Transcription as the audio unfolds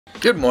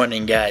Good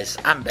morning, guys.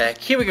 I'm back.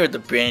 Here we go with the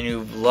brand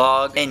new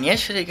vlog. And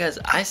yesterday, guys,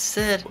 I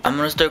said I'm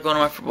gonna start going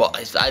to my football.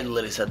 I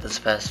literally said this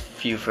past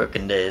few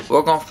freaking days.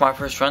 We're going for my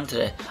first run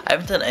today. I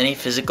haven't done any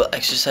physical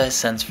exercise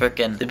since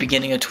freaking the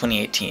beginning of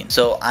 2018.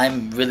 So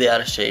I'm really out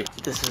of shape.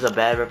 This is a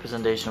bad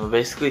representation, but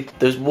basically,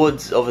 there's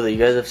woods over there. You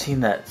guys have seen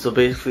that. So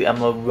basically, I'm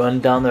gonna run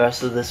down the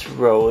rest of this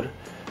road,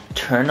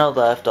 turn to the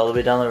left all the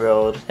way down the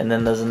road, and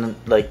then there's a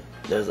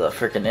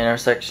freaking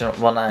intersection.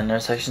 Well, not an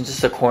intersection,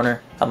 just a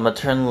corner. I'm gonna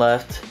turn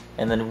left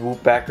and then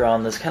whoop back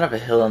around. There's kind of a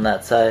hill on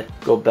that side.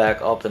 Go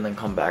back up and then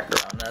come back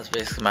around. That's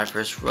basically my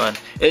first run,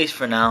 at least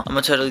for now. I'm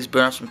gonna try to at least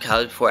burn off some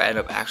calories before I end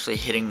up actually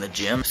hitting the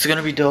gym. It's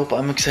gonna be dope.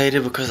 I'm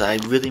excited because I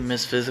really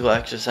miss physical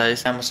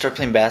exercise. I'm gonna start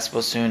playing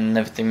basketball soon and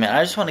everything, man.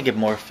 I just want to get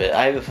more fit.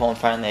 I have a phone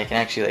finally. I can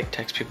actually like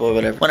text people or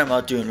whatever when I'm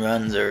out doing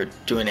runs or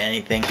doing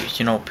anything.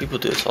 You know, people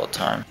do this all the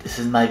time. This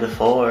is my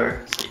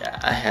before. So yeah,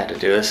 I had to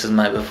do this. This is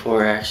my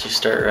before I actually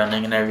start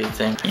running and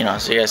everything. You know,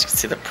 so you guys can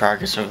see the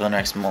progress over the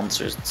next months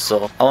or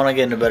so. I want to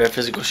get into better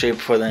physical shape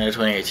before the end of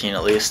 2018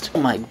 at least. Oh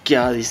my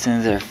god, these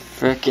things are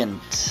freaking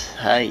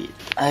tight.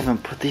 I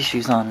haven't put these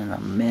shoes on in a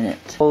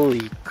minute.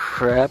 Holy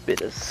crap,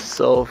 it is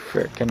so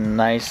freaking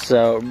nice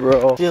out,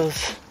 bro.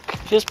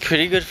 Feels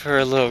pretty good for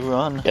a little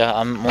run. Yeah,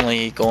 I'm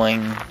only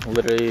going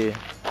literally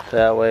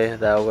that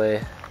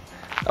way,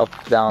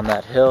 up down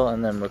that hill,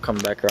 and then we'll come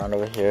back around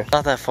over here.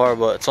 Not that far,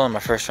 but it's only my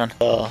first run.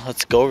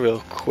 Let's go real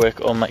quick.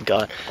 Oh my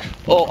god.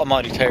 Oh, I'm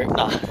already tired.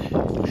 Nah.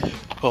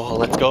 Oh,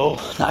 let's go.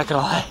 Not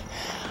gonna lie.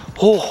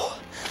 Oh,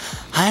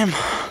 I'm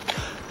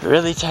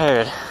really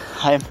tired.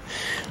 I'm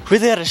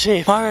really out of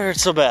shape. My heart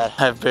hurts so bad.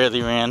 I've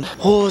barely ran.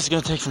 Oh, it's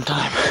gonna take some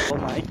time. Oh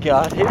my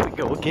god, here we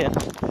go again.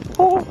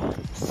 Oh,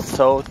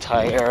 so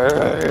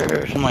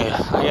tired. Oh my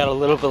god, I got a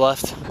little bit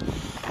left.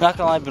 Not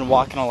gonna lie, I've been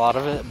walking a lot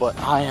of it, but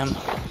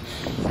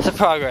it's a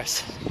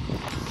progress.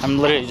 I'm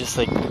literally just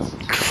like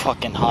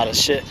fucking hot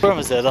as shit. We're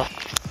almost there though.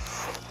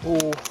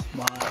 Oh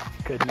my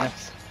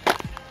goodness.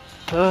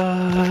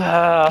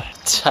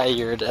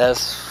 Tired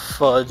as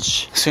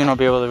fudge. Soon I'll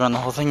be able to run the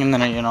whole thing and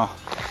then, you know,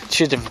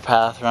 choose a different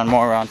path, run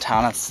more around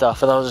town and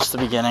stuff. But that was just the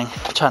beginning.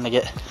 I'm trying to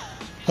get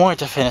more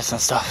into fitness and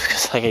stuff,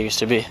 because like I used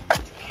to be.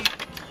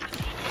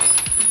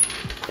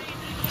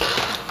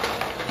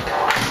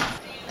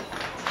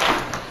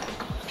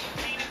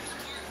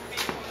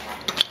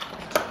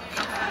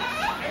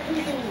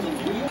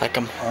 I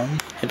come home,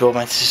 and both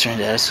my sister and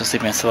dad are still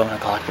sleeping at 11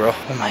 o'clock, bro.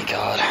 Oh my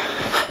god.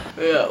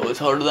 Yeah, it was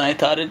harder than I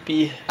thought it'd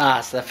be.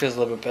 So that feels a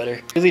little bit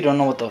better. Really don't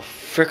know what the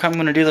frick I'm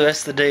gonna do the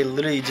rest of the day.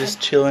 Literally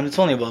just chilling. It's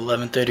only about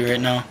 11:30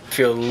 right now. I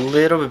feel a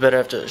little bit better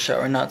after the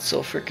shower. Not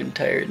so freaking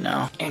tired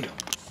now. Angel,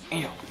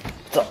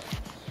 what's up?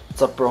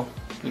 What's up, bro?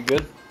 You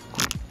good?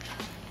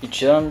 You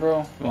chilling,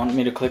 bro? You want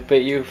me to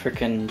clickbait you?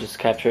 Freaking just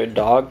capture a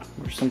dog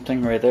or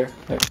something right there?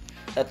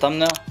 That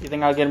thumbnail? You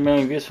think I'll get 1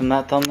 million views from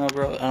that thumbnail,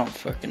 bro? I don't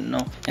fucking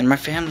know. And my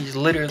family's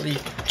literally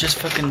just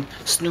fucking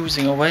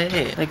snoozing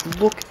away. Like,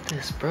 look at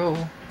this, bro.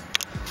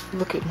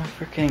 Look at my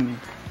freaking...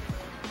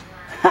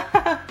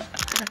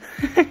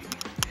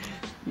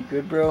 You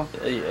good, bro?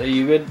 Are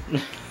you good?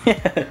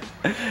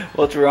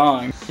 What's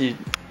wrong? You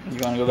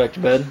wanna go back to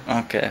bed?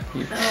 Okay.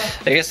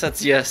 I guess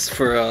that's yes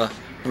for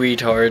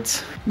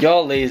retards.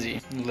 Y'all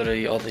lazy.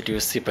 Literally all they do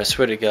is sleep, I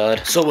swear to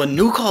god. So when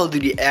new Call of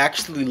Duty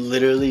actually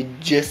literally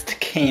just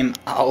came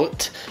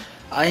out,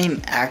 I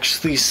am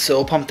actually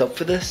so pumped up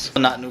for this.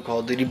 Not new Call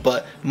of Duty,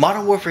 but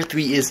Modern Warfare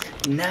 3 is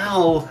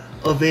now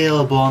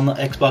available on the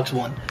Xbox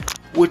One,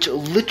 which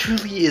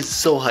literally is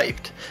so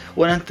hyped.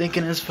 What I'm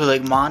thinking is for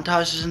like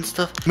montages and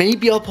stuff,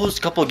 maybe I'll post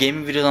a couple of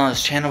gaming videos on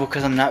this channel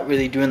because I'm not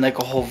really doing like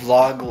a whole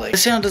vlog. Like,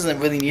 this channel doesn't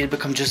really need to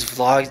become just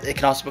vlogs. It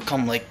can also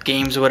become like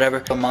games or whatever.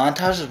 But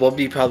montages will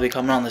be probably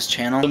coming on this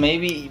channel. So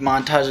maybe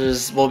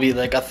montages will be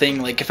like a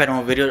thing. Like if I don't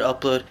have a video to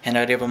upload and I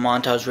already have a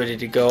montage ready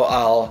to go,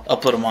 I'll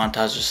upload a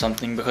montage or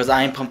something, because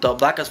I am pumped up.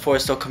 Black Ops 4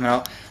 is still coming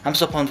out. I'm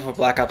still pumped for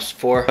Black Ops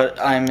 4. But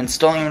I'm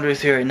installing Windows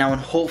 3 right now, and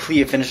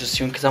hopefully it finishes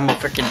soon, because I'm gonna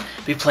freaking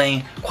be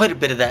playing quite a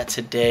bit of that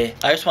today.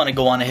 I just want to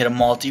go on and hit a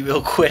multi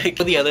real quick.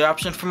 The other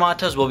option for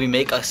montage will be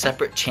make a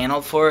separate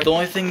channel for it. The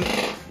only thing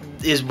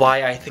is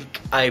why I think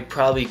I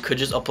probably could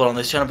just upload on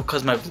this channel,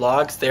 because my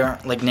vlogs, they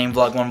aren't like named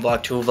vlog 1,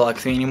 vlog 2, vlog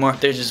 3 anymore.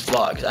 They're just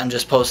vlogs. I'm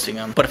just posting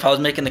them. But if I was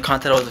making the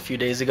content I was a few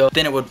days ago,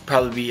 then it would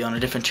probably be on a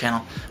different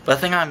channel. But I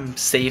think I'm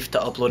safe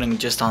to uploading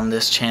just on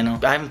this channel.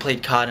 I haven't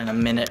played COD in a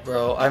minute,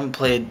 bro. I haven't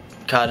played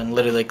COD in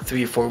literally like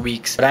 3 or 4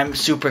 weeks. But I'm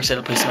super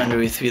excited to play some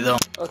MW3 though.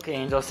 Okay,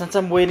 Angel, since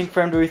I'm waiting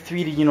for MW3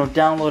 to, you know,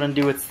 download and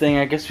do its thing,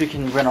 I guess we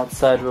can run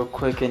outside real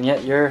quick, and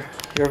yet you're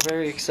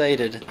very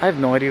excited. I have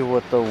no idea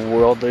what the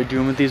world they're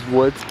doing with these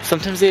woods.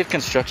 Sometimes they have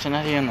construction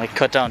out here and like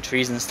cut down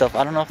trees and stuff.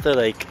 I don't know if they're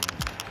like...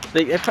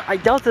 I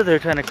doubt that they're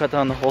trying to cut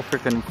down the whole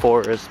freaking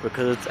forest,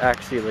 because it's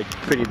actually like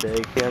pretty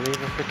big. Yeah, they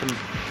have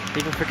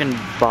a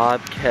freaking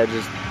bobcat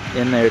just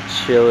in there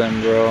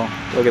chilling, bro.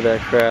 Look at that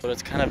crap. But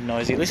it's kind of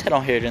noisy. At least I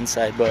don't hear it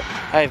inside, but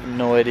I have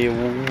no idea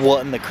what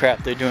in the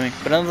crap they're doing.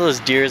 But none of those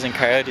deers and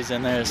coyotes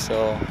in there,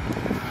 so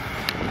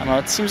I don't know,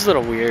 it seems a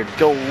little weird.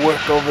 Go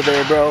work over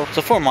there, bro.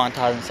 So for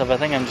montage and stuff, I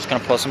think I'm just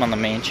gonna post them on the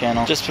main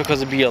channel, just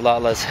because it'd be a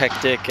lot less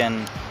hectic,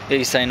 and at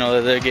least I know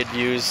that they'll get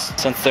views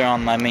since they're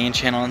on my main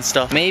channel and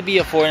stuff. Maybe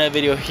a Fortnite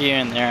video here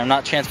and there. I'm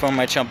not transforming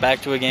my channel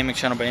back to a gaming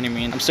channel by any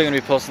means. I'm still gonna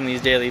be posting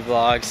these daily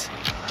vlogs,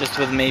 just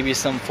with maybe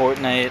some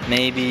Fortnite,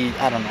 maybe,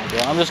 I don't know, bro.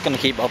 I'm just gonna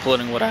keep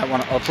uploading what I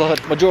wanna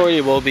upload.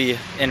 Majority will be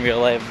in real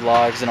life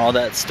vlogs and all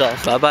that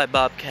stuff. Bye bye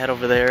Bobcat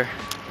over there.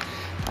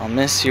 I'll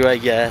miss you, I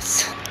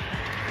guess.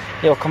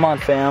 Yo, come on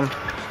fam.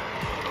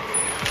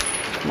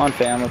 Come on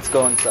fam, let's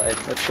go inside.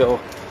 Let's go.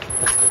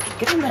 Let's go.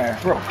 Get in there,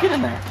 bro, get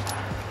in there.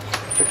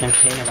 Freaking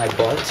pain in my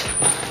butt.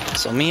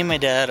 So me and my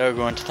dad are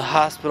going to the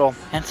hospital,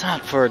 and it's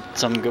not for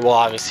some good, well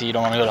obviously you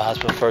don't want to go to the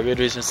hospital for a good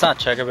reason. It's not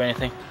checkup or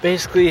anything.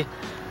 Basically,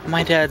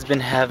 my dad's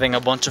been having a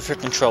bunch of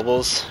freaking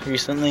troubles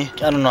recently.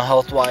 I don't know,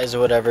 health-wise or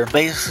whatever.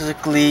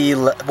 Basically,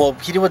 well,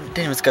 he didn't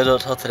even schedule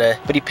it till today,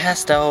 but he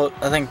passed out,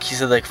 I think he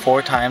said like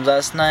 4 times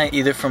last night,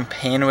 either from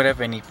pain or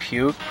whatever, and he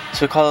puked.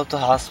 So we called up the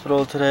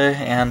hospital today,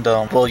 and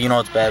well, you know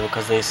it's bad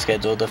because they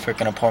scheduled the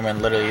freaking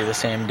appointment literally the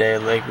same day,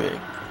 like a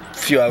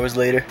few hours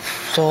later.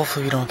 So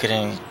hopefully we don't get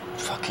any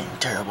fucking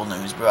terrible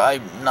news, bro.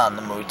 I'm not in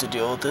the mood to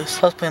deal with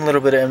this. I was playing a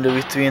little bit of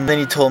MW3, and then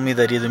he told me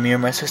that either me or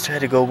my sister had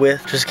to go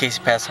with, just in case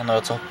he passed on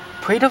out. So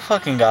pray to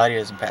fucking God he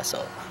doesn't pass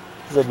out.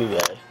 That'd be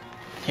bad.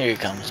 Here he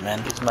comes,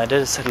 man. My dad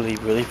decided to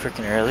leave really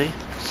freaking early,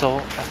 so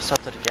I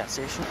stopped at a gas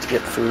station to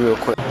get food real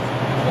quick.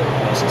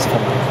 This is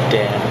from my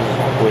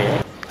dad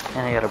real quick.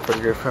 And I got a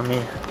burger for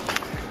me,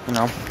 you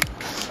know.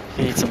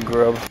 Eat some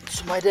grub.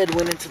 So my dad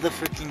went into the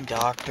freaking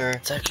doctor.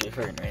 It's actually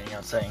freaking raining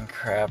outside and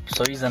crap.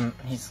 So he's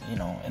you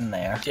know, in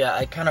there. Yeah,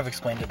 I kind of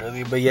explained it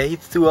earlier, but yeah, he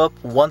threw up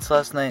once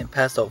last night and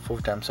passed out 4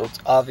 times. So it's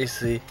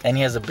obviously, and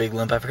he has a big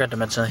limp. I forgot to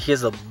mention that he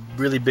has a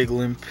really big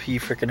limp. He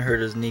freaking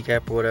hurt his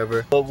kneecap or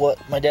whatever. But what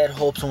my dad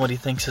hopes and what he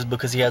thinks is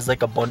because he has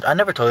like a bunch, I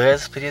never told you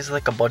guys, but he has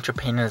like a bunch of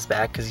pain in his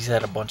back because he's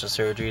had a bunch of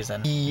surgeries,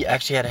 and he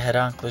actually had a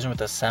head-on collision with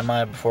a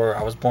semi before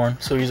I was born.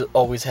 So he's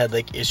always had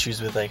like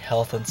issues with like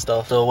health and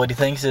stuff. So what he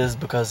thinks is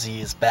because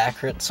his back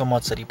hurt so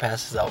much that he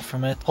passes out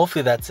from it.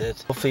 Hopefully that's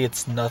it. Hopefully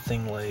it's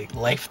nothing like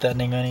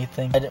life-threatening or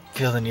anything. I didn't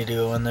feel the need to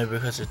go in there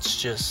because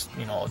it's just,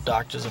 you know, a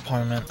doctor's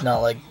appointment. Not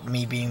like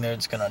me being there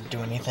it's gonna do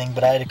anything,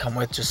 but I had to come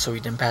with just so he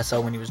didn't pass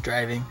out when he was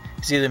driving.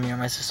 It's either me or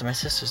my sister. My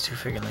sister's too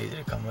freaking lazy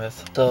to come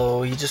with.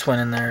 So he just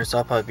went in there, so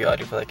I'll probably be out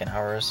here for like an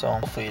hour or so.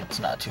 Hopefully it's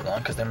not too long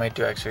because they might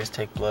do x-rays,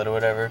 take blood or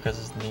whatever because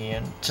his knee,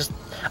 and just,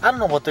 I don't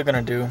know what they're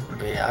gonna do.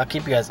 But yeah, I'll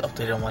keep you guys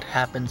updated on what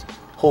happens.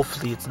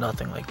 Hopefully it's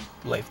nothing like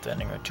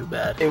life-threatening or too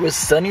bad. It was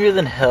sunnier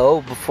than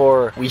hell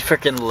before we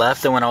freaking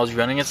left and when I was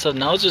running and stuff.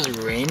 Now it's just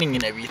raining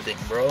and everything,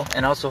 bro.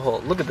 And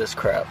also, look at this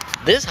crap.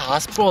 This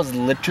hospital is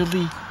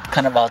literally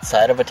kind of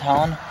outside of a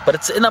town, but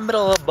it's in the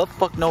middle of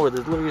buttfuck nowhere.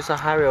 There's literally just a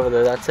highway over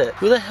there, that's it.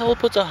 Who the hell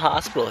puts a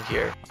hospital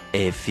here?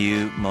 A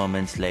few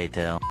moments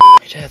later.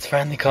 My dad's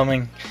finally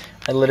coming.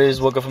 I literally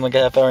just woke up from like a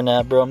half-hour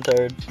nap, bro. I'm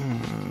tired.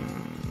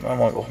 I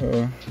wanna go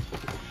home.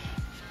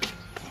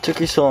 Took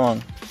you so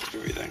long.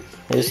 Everything.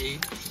 Yes.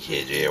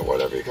 Or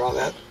whatever you call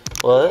that.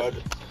 What?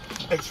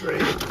 X-ray.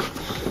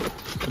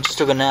 I just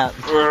took a nap.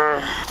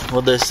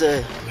 What'd they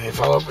say? They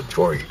follow up with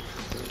Corey.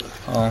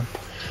 Oh.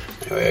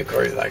 Anyway,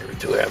 Corey's like, we're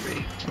too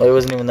happy. Oh, he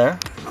wasn't even there?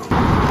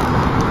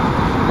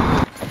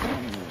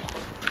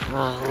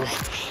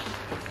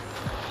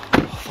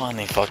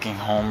 Finally fucking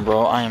home,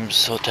 bro. I am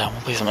so down.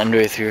 We'll play some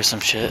NBA3 or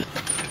some shit.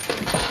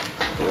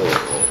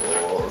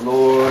 Oh,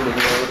 Lord,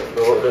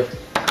 Lord, Lord.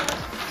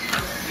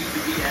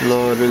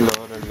 Lordy,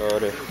 lordy,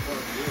 lordy.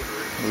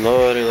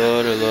 Lordy,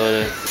 lordy,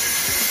 lordy.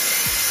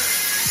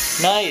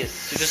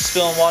 Nice. You're just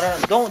spilling water.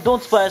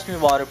 Don't splash me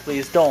with water,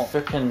 please. Don't.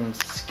 Freaking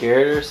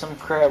scared or some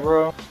crap,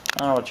 bro. I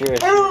don't know what you're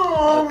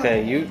saying.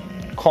 Okay, you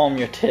calm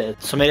your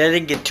tits. So maybe I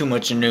didn't get too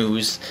much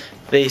news.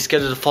 They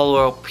scheduled a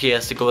follow-up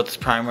PS to go with his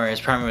primary.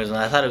 His primary wasn't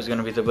there. I thought it was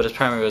gonna be there, but his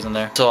primary wasn't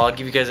there. So I'll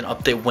give you guys an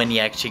update when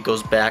he actually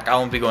goes back. I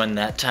won't be going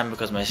that time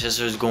because my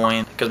sister's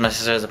going, because my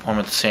sister has an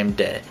appointment the same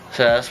day.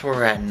 So that's where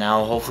we're at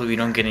now. Hopefully we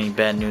don't get any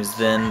bad news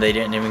then. They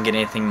didn't even get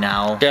anything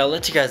now. Yeah, I'll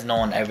let you guys know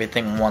on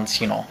everything once,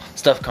 you know,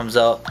 stuff comes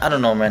out. I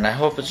don't know, man. I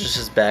hope it's just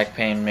his back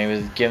pain.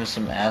 Maybe give him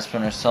some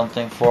aspirin or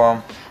something for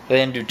him. They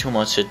didn't do too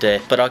much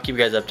today, but I'll keep you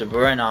guys updated. But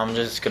right now, I'm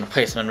just gonna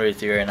play some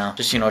NBA3 right now.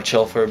 Just, you know,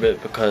 chill for a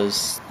bit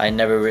because I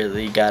never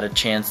really got a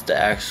chance to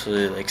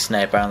actually like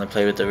snipe. I only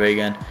played with the ray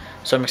gun.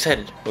 So I'm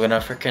excited. We're gonna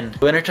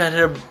try to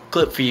hit a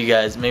clip for you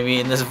guys.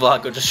 Maybe in this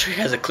vlog I'll just show you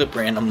guys a clip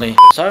randomly.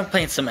 So I've been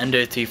playing some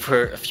NBA3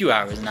 for a few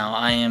hours now.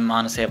 I am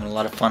honestly having a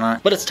lot of fun on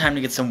it. But it's time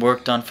to get some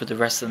work done for the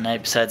rest of the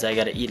night. Besides, I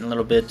gotta eat in a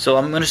little bit. So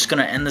I'm just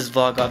gonna end this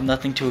vlog off.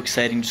 Nothing too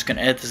exciting. Just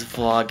gonna edit this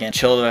vlog and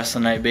chill the rest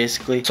of the night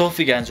basically. So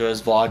hopefully you guys enjoy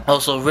this vlog.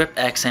 Also, Rip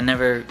X, I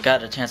never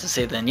got a chance to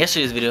say that in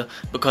yesterday's video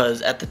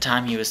because at the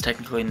time he was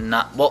technically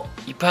not, well,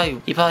 he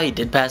probably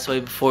did pass away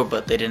before,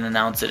 but they didn't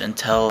announce it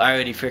until I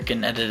already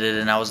freaking edited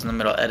and I was in the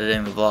middle of editing.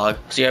 editing the vlog.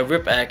 So yeah,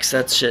 rip X,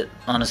 that shit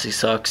honestly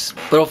sucks.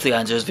 But hopefully you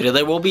guys enjoyed this video.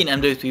 There will be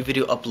an MW3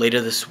 video up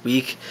later this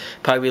week.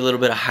 Probably a little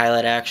bit of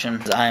highlight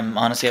action. I'm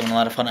honestly having a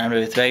lot of fun on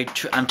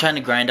MW3. I'm trying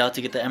to grind out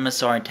to get the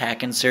MSR and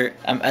TAC insert.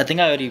 I think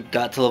I already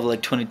got to level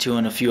like 22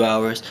 in a few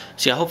hours.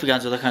 So yeah, hopefully you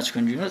guys enjoyed the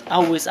content.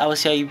 Always, I will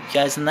see you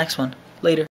guys in the next one. Later.